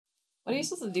What are you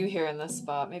supposed to do here in this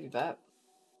spot? Maybe bet.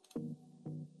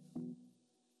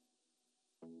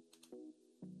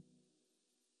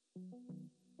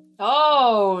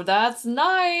 Oh, that's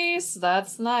nice.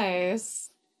 That's nice.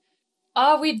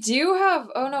 We do have,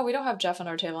 oh no, we don't have Jeff on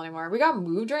our table anymore. We got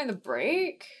moved during the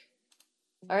break.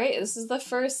 All right, this is the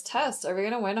first test. Are we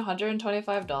gonna win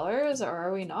 $125 or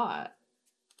are we not?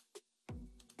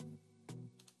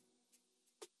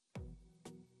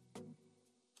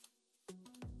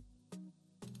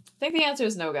 I think the answer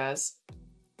is no, guys.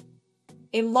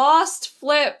 A lost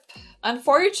flip,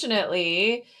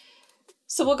 unfortunately.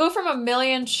 So we'll go from 1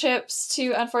 million chips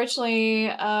to, unfortunately,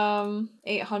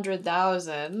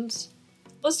 800,000.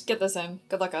 Let's get this in.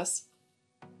 Good luck, us.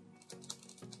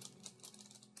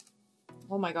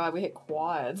 Oh my god, we hit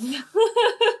quads.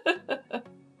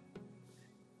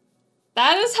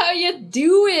 That is how you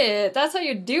do it. That's how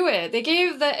you do it. They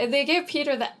gave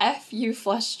Peter the FU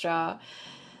flush draw.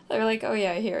 They were like, oh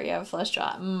yeah, here you have a flush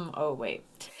draw. Oh wait.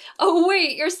 Oh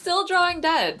wait, you're still drawing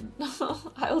dead.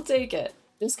 I'll take it.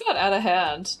 This got out of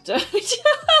hand. Did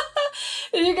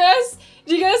you guys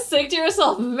think to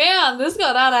yourself, man, this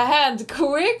got out of hand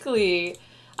quickly?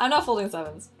 I'm not folding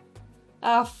sevens.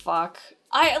 Oh fuck.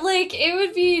 It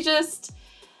would be just,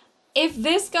 if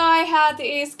this guy had the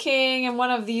ace king and one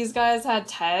of these guys had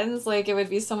tens, like it would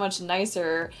be so much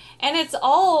nicer. And it's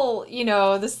all, you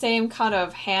know, the same kind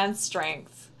of hand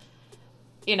strength.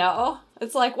 You know?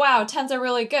 It's like, wow, tens are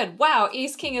really good. Wow,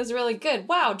 ace king is really good.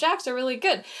 Wow, jacks are really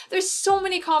good. There's so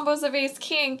many combos of ace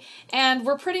king, and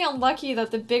we're pretty unlucky that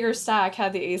the bigger stack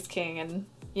had the ace king and,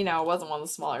 you know, it wasn't one of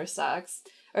the smaller stacks.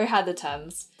 Or had the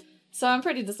tens. So I'm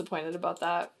pretty disappointed about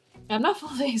that. I'm not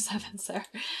folding sevens there.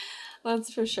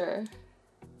 That's for sure.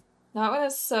 That one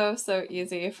is so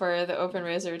easy for the open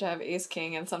raiser to have ace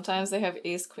king, and sometimes they have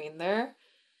ace queen there.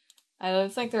 I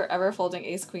don't think they're ever folding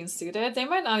ace queen suited. They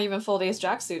might not even fold ace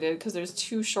jack suited because there's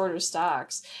two shorter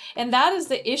stacks. And that is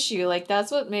the issue. Like that's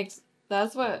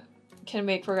what can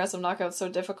make progressive knockouts so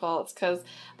difficult. It's because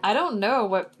I don't know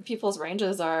what people's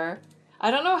ranges are.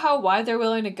 I don't know how wide they're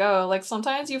willing to go. Like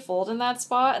sometimes you fold in that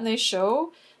spot and they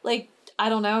show like, I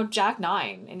don't know, jack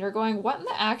 9 and you're going, what in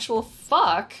the actual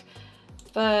fuck?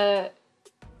 But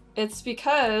it's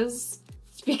because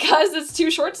it's two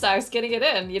short stacks getting it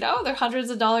in, you know? There are hundreds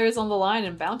of dollars on the line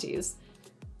in bounties.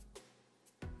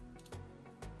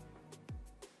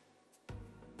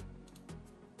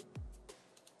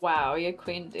 Wow, you had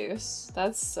queen deuce.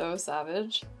 That's so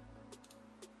savage.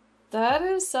 That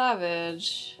is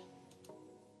savage.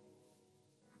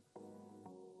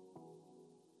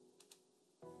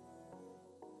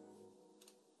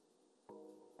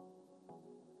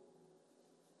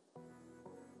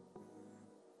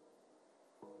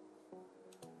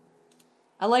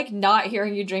 I like not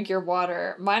hearing you drink your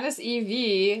water. Minus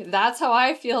EV, that's how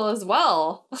I feel as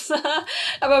well.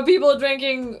 About people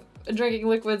drinking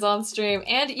liquids on stream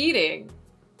and eating.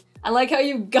 I like how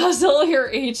you guzzle your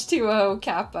H2O,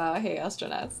 Kappa. Hey,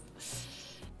 astronauts.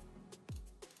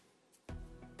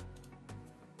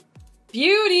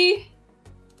 Beauty!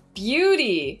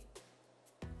 Beauty!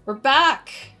 We're back!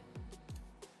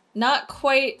 Not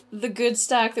quite the good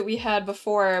stack that we had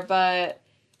before, but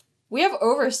we have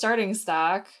over starting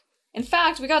stack. In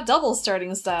fact, we got double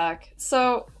starting stack.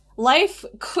 So life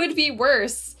could be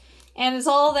worse. And it's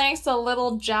all thanks to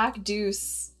little jack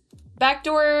deuce.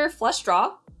 Backdoor flush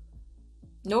draw.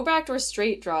 No backdoor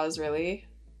straight draws, really.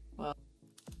 Well,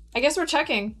 I guess we're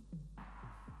checking.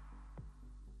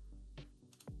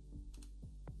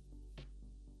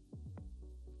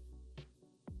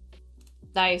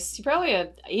 Nice. You probably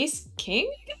had ace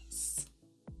king, I guess?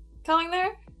 Calling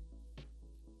there?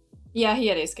 Yeah, he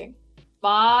had ace king.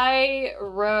 By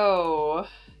row.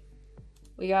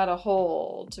 We gotta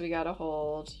hold. We gotta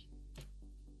hold.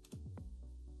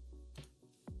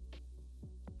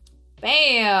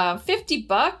 Bam! 50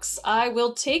 bucks? I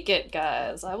will take it,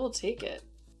 guys. I will take it.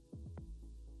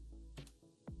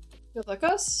 Good luck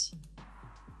us.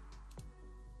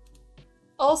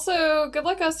 Also, good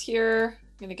luck us here.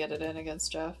 I'm gonna get it in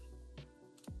against Jeff.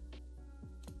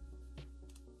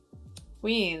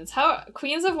 Queens. How?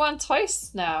 Queens have won twice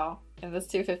now in this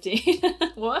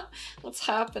 215. What? What's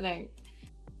happening?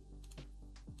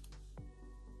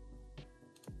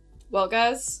 Well,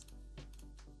 guys,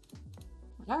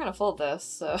 I'm not gonna fold this,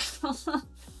 so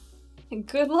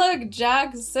good luck,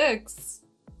 Jack 6.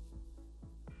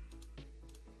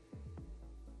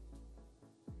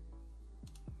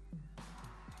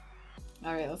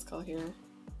 Alright, let's call here.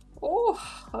 Oh,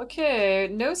 okay.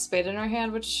 No spade in our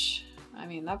hand, which, I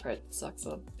mean, that part sucks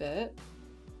a bit.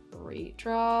 Great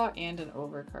draw and an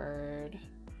overcard.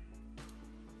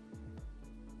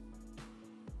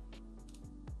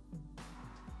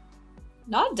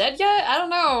 Not dead yet? I don't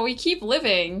know. We keep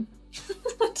living.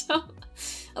 I don't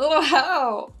know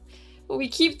how. But we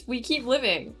keep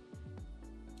living.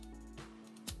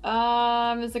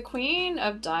 Is the Queen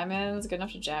of Diamonds good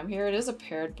enough to jam here? It is a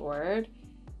paired board.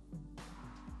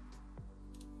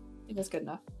 It is good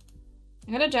enough.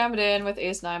 I'm gonna jam it in with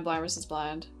Ace 9 blind versus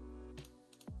blind.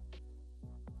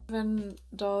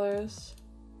 $7.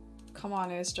 Come on,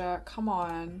 Ace Jack. Come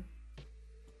on.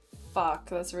 Fuck,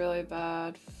 that's really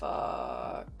bad.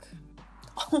 Fuck.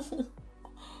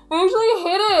 We actually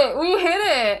hit it! We hit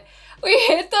it! We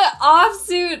hit the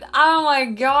offsuit! Oh my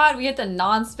god, we hit the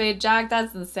non-spade jack.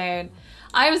 That's insane.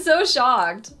 I'm so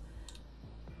shocked.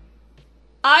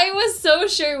 I was so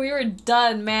sure we were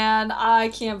done, man. I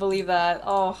can't believe that.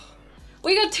 Oh.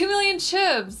 We got 2 million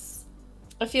chips!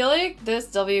 I feel like this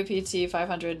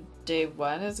WPT500 day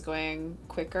 1 is going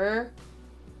quicker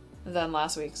than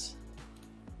last week's.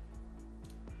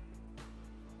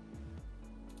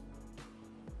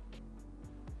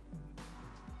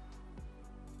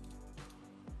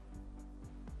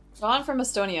 John from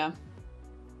Estonia.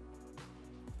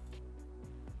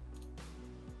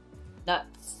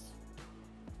 Nuts.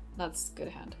 That's good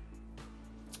hand.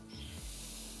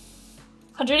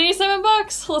 187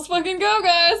 bucks. Let's fucking go,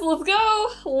 guys. Let's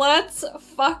go. Let's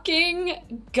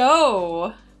fucking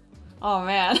go. Oh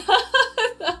man.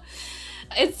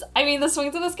 I mean, the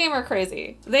swings in this game are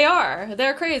crazy. They are.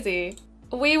 They're crazy.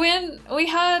 We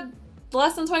had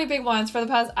less than 20 big blinds for the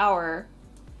past hour.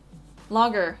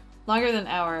 Longer than an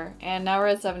hour. And now we're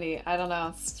at 70. I don't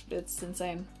know. It's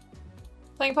insane.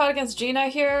 Playing pot against Gina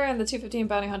here and the 215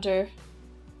 Bounty Hunter.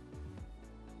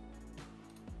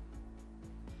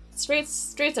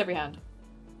 Straights every hand.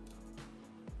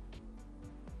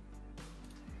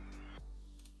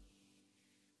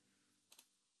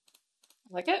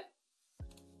 Like it?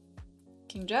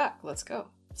 King Jack, let's go.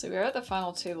 So we're at the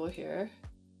final table here.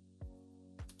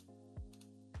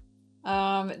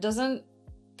 It doesn't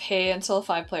pay until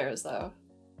 5 players though.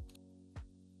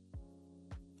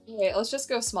 Wait, let's just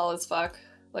go small as fuck,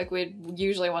 like we'd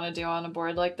usually want to do on a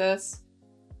board like this.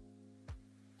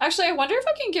 Actually, I wonder if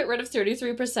I can get rid of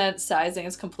 33%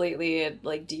 sizings completely at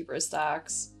like deeper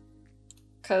stacks.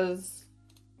 Cause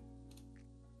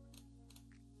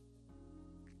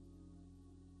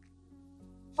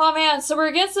oh man, so we're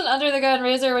against an under the gun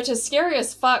razor, which is scary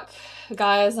as fuck,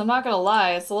 guys. I'm not gonna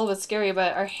lie, it's a little bit scary,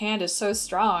 but our hand is so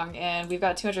strong and we've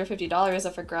got $250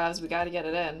 up for grabs. We gotta get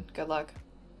it in. Good luck.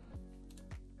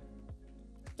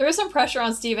 There is some pressure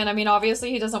on Steven. I mean,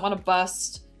 obviously he doesn't want to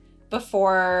bust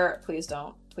before. Please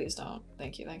don't. Please don't.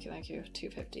 Thank you, thank you, thank you.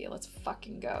 250. Let's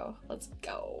fucking go. Let's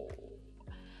go.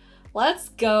 Let's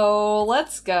go.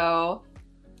 Let's go.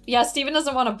 Yeah, Steven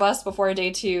doesn't want to bust before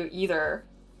day 2 either.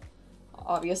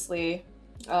 Obviously.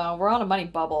 We're on a money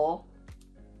bubble.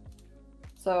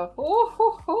 So,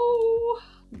 oh,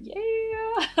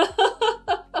 yeah.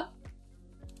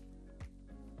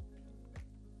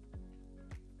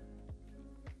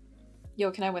 Yo,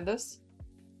 can I win this?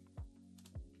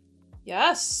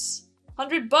 Yes!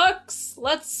 100 bucks!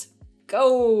 Let's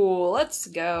go! Let's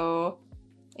go.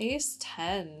 Ace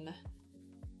 10.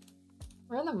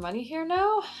 We're in the money here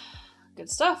now? Good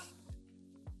stuff.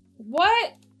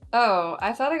 What? Oh,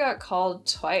 I thought I got called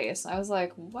twice. I was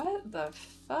like, what the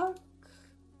fuck?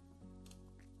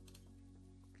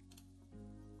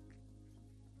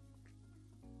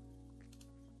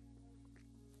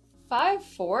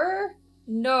 $5-4?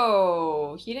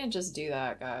 No, he didn't just do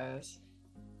that, guys.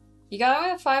 You got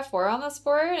him at 5-4 on this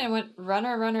board and went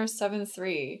runner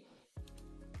 7-3.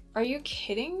 Are you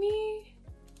kidding me?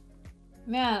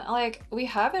 Man, like, we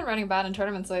have been running bad in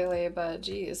tournaments lately, but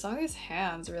geez, some of these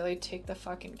hands really take the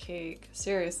fucking cake.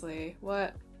 Seriously,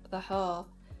 what the hell?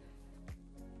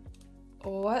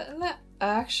 What in the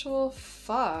actual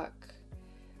fuck?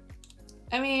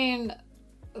 I mean,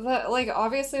 like,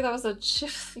 obviously that was a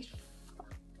chip.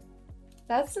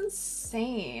 That's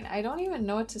insane. I don't even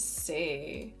know what to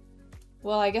say.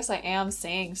 Well, I guess I am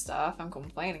saying stuff. I'm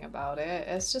complaining about it.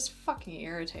 It's just fucking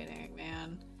irritating,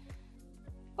 man.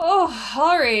 Oh,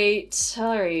 alright.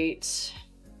 Alright.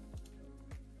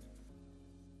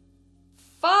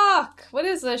 Fuck! What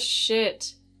is this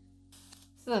shit?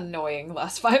 This is annoying.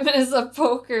 Last 5 minutes of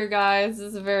poker, guys.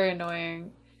 This is very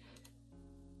annoying.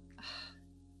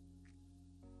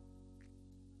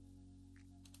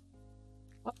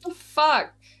 What the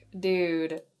fuck,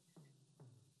 dude?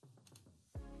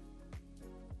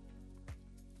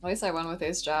 At least I won with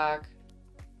Ace Jack.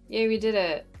 Yay, we did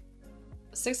it.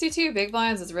 62 big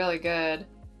blinds is really good.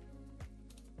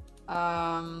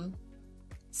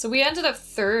 So we ended up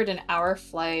 3rd in our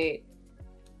flight.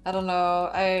 I don't know.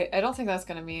 I don't think that's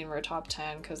gonna mean we're top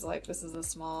 10 because like this is a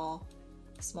small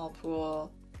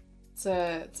pool. It's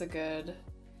a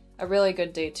really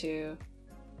good day too.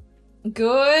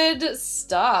 Good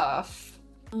stuff.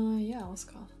 Yeah, let's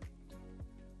call.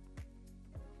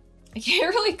 I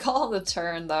can't really call the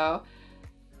turn though.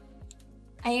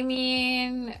 I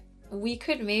mean, we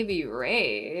could maybe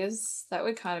raise. That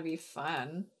would kind of be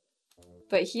fun.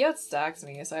 But he outstacks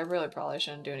me, so I really probably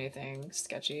shouldn't do anything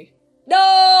sketchy.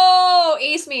 No!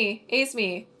 Ace me! Ace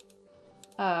me!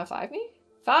 5 me?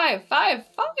 5!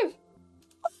 Oh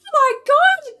my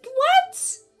god!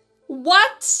 What?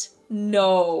 What?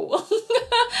 No.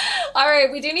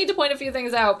 Alright, we do need to point a few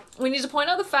things out. We need to point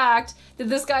out the fact that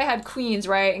this guy had queens,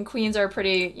 right? And queens are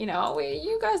pretty, you know,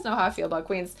 you guys know how I feel about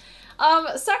queens.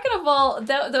 Second of all,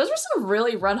 those were some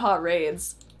really run hot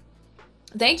raids.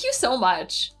 Thank you so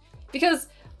much. Because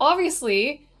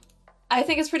obviously, I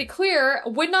think it's pretty clear,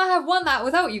 would not have won that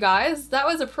without you guys. That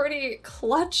was a pretty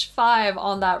clutch 5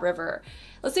 on that river.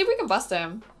 Let's see if we can bust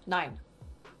him. 9.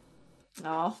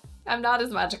 No, I'm not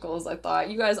as magical as I thought.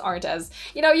 You guys aren't as,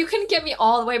 you know, you couldn't get me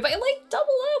all the way, but like double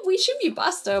up, we should be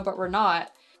busto, but we're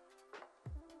not.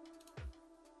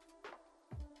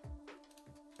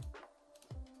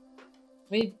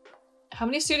 Wait, how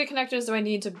many suited connectors do I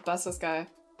need to bust this guy?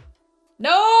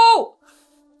 No!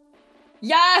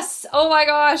 Yes! Oh my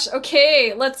gosh,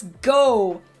 okay, let's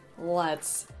go.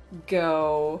 Let's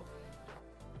go.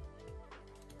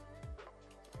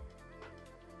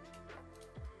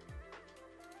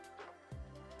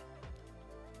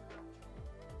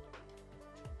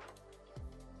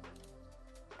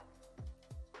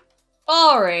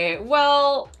 Alright,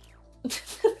 well, we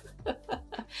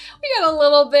got a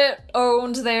little bit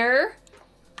owned there.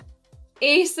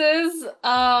 Aces,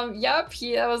 yep,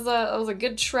 that was a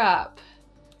good trap.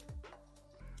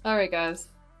 Alright guys,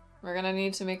 we're gonna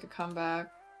need to make a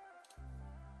comeback.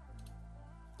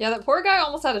 Yeah, that poor guy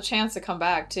almost had a chance to come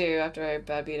back too after I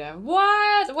bad beat him.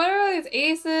 What? What are these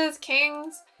aces,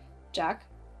 kings? Jack?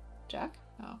 Jack?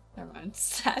 Oh, never mind.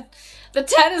 The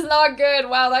 10 is not good.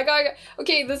 Wow, that guy...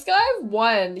 Okay, this guy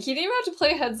won. He didn't even have to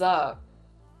play heads up.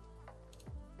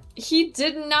 He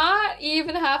did not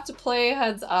even have to play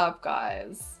heads up,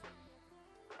 guys.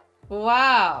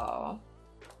 Wow.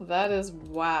 That is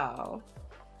wow.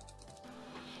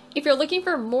 If you're looking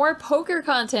for more poker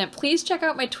content, please check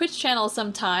out my Twitch channel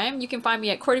sometime. You can find me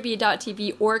at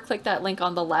courtiebee.tv or click that link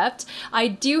on the left. I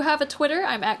do have a Twitter.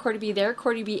 I'm at courtiebee there,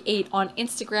 courtiebee8 on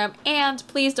Instagram. And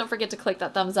please don't forget to click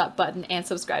that thumbs up button and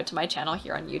subscribe to my channel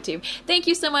here on YouTube. Thank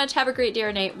you so much. Have a great day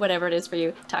or night, whatever it is for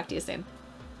you. Talk to you soon.